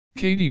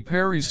Katy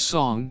Perry's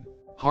song,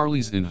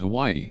 Harleys in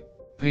Hawaii,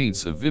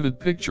 paints a vivid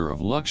picture of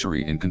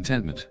luxury and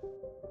contentment.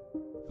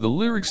 The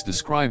lyrics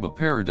describe a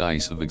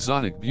paradise of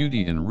exotic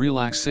beauty and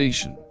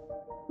relaxation.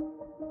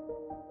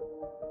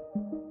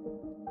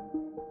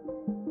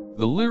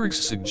 The lyrics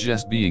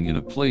suggest being in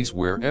a place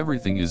where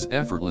everything is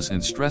effortless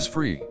and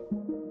stress-free.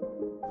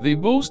 They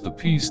boast the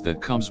peace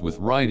that comes with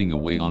riding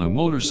away on a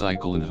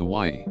motorcycle in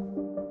Hawaii.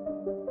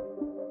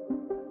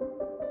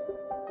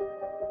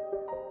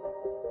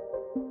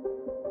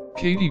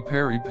 Katy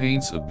Perry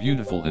paints a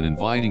beautiful and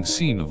inviting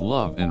scene of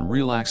love and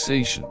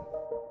relaxation.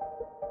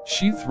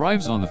 She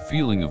thrives on the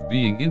feeling of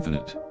being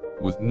infinite,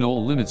 with no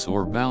limits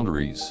or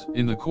boundaries.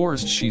 In the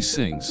chorus she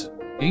sings,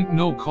 "Ain't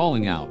no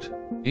calling out,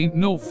 ain't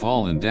no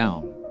falling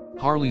down,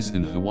 Harleys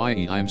in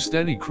Hawaii, I'm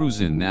steady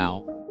cruising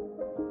now."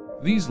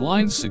 These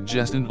lines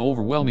suggest an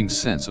overwhelming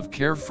sense of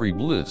carefree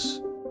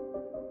bliss.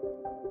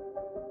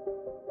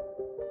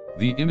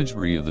 The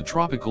imagery of the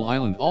tropical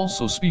island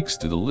also speaks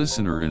to the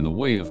listener in the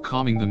way of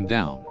calming them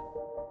down.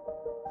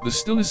 The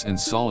stillness and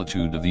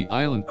solitude of the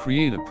island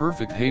create a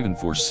perfect haven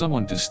for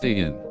someone to stay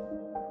in.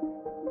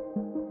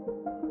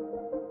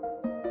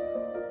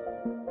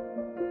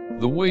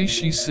 The way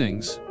she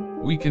sings,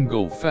 "We can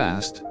go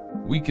fast,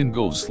 we can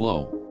go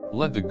slow,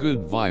 let the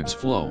good vibes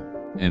flow,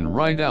 and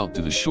ride out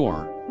to the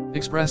shore,"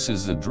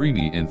 expresses a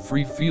dreamy and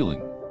free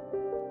feeling.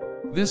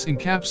 This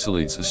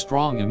encapsulates a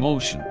strong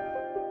emotion.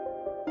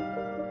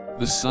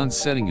 The sun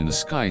setting in the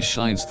sky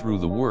shines through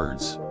the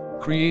words,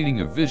 creating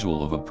a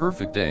visual of a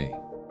perfect day.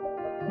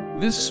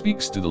 This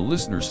speaks to the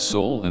listener's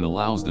soul and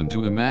allows them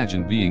to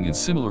imagine being in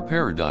similar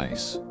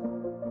paradise.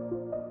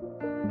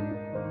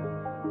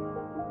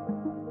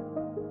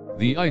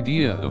 The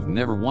idea of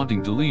never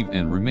wanting to leave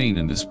and remain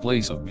in this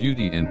place of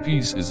beauty and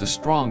peace is a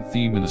strong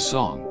theme in the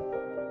song.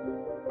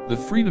 The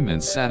freedom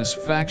and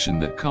satisfaction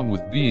that come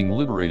with being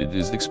liberated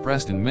is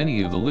expressed in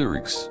many of the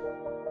lyrics.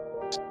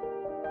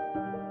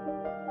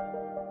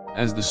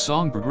 As the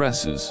song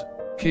progresses,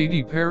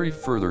 Katy Perry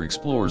further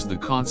explores the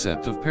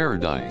concept of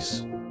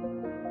paradise.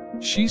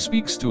 She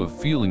speaks to a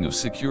feeling of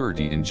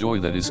security and joy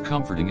that is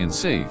comforting and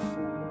safe.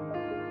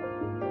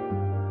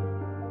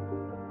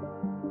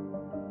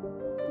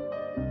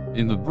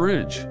 In the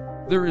bridge,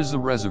 there is a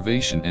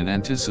reservation and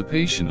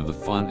anticipation of the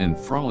fun and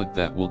frolic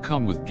that will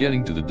come with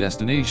getting to the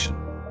destination.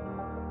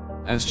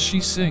 As she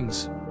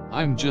sings,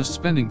 "I'm just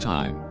spending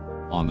time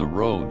on the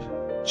road,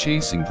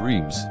 chasing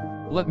dreams,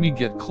 let me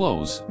get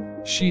close,"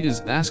 she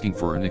is asking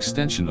for an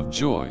extension of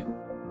joy.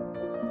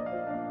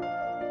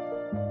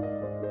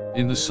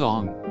 In the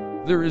song,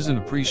 there is an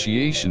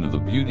appreciation of the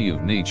beauty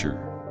of nature.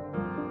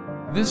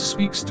 This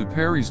speaks to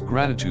Perry's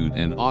gratitude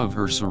and awe of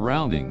her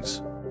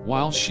surroundings,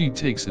 while she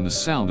takes in the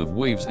sound of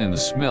waves and the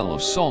smell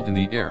of salt in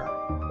the air.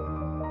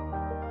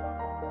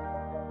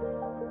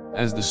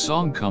 As the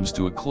song comes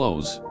to a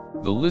close,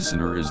 the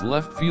listener is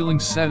left feeling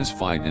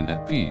satisfied and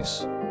at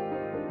peace.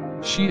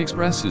 She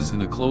expresses in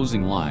the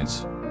closing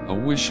lines, a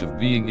wish of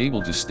being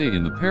able to stay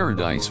in the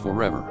paradise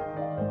forever.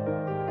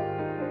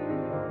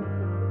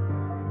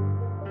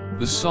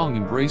 The song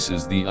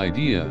embraces the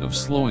idea of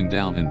slowing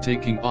down and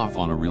taking off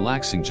on a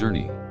relaxing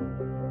journey.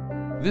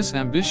 This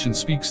ambition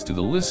speaks to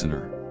the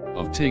listener,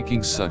 of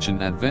taking such an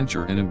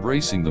adventure and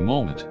embracing the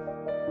moment.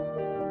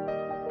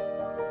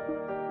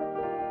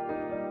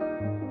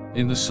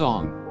 In the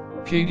song,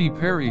 Katy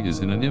Perry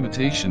is in an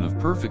imitation of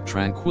perfect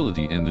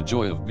tranquility and the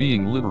joy of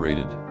being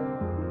liberated.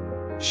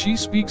 She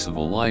speaks of a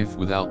life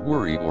without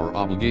worry or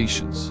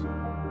obligations.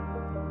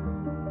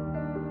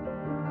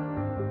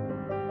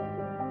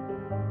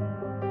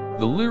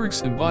 The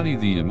lyrics embody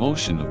the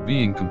emotion of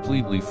being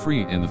completely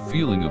free and the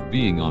feeling of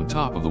being on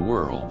top of the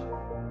world.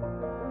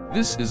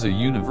 This is a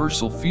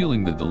universal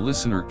feeling that the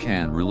listener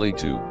can relate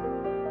to.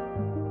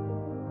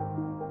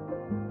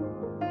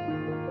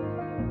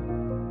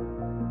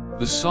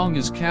 The song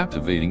is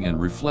captivating and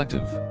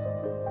reflective.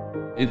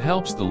 It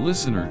helps the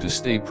listener to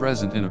stay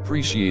present and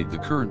appreciate the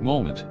current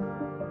moment.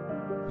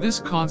 This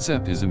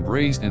concept is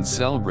embraced and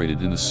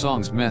celebrated in the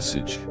song's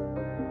message.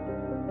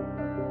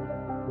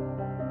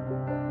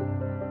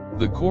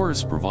 The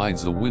chorus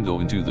provides a window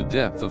into the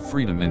depth of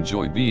freedom and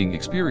joy being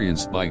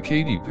experienced by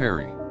Katy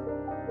Perry.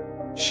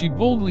 She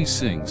boldly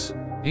sings,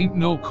 "Ain't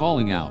no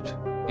calling out,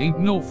 ain't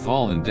no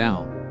falling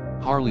down,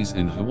 Harleys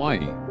in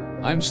Hawaii,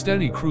 I'm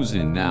steady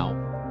cruising now."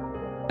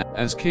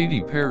 As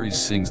Katy Perry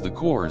sings the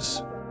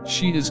chorus,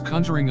 she is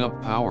conjuring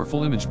up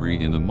powerful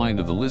imagery in the mind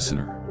of the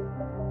listener.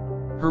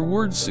 Her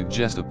words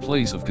suggest a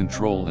place of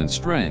control and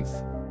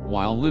strength,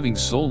 while living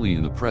solely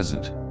in the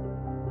present.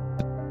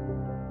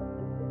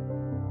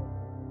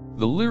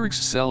 The lyrics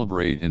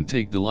celebrate and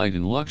take delight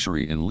in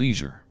luxury and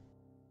leisure.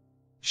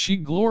 She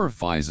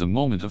glorifies a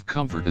moment of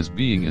comfort as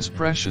being as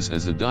precious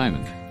as a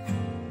diamond.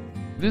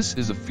 This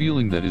is a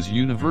feeling that is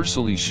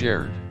universally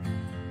shared.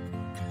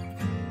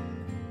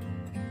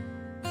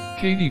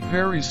 Katy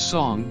Perry's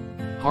song,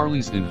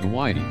 Harleys in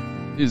Hawaii,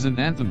 is an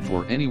anthem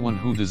for anyone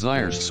who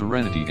desires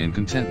serenity and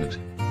contentment.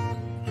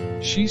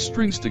 She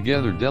strings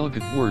together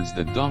delicate words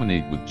that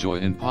dominate with joy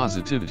and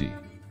positivity.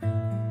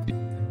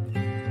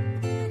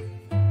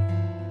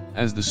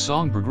 As the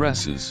song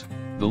progresses,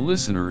 the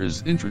listener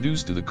is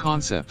introduced to the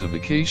concept of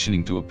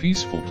vacationing to a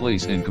peaceful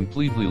place and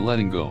completely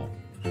letting go.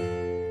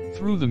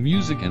 Through the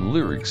music and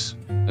lyrics,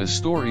 a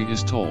story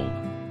is told.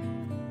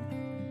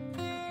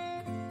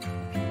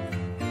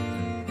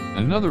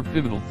 Another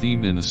pivotal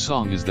theme in the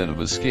song is that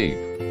of escape.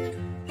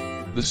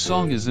 The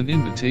song is an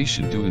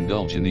invitation to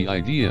indulge in the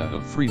idea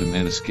of freedom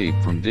and escape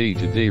from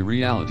day-to-day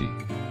reality.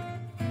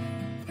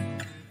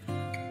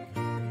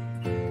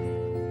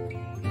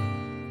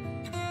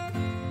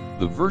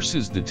 The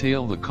verses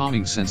detail the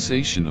calming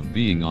sensation of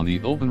being on the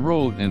open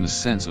road and the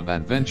sense of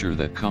adventure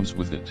that comes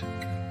with it.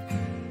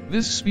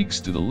 This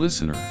speaks to the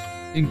listener,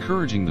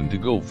 encouraging them to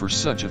go for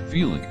such a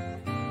feeling.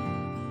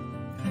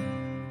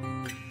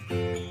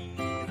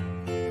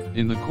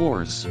 In the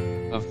chorus,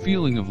 a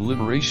feeling of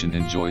liberation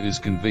and joy is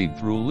conveyed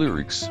through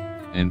lyrics,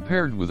 and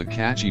paired with a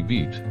catchy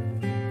beat.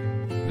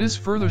 This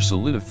further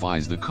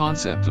solidifies the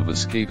concept of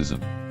escapism.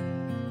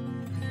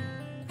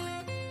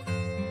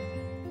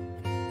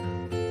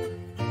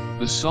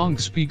 The song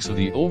speaks of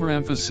the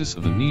overemphasis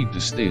of the need to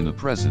stay in the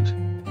present.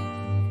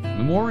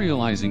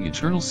 Memorializing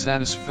eternal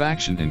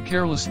satisfaction and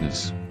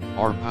carelessness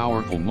are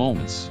powerful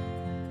moments.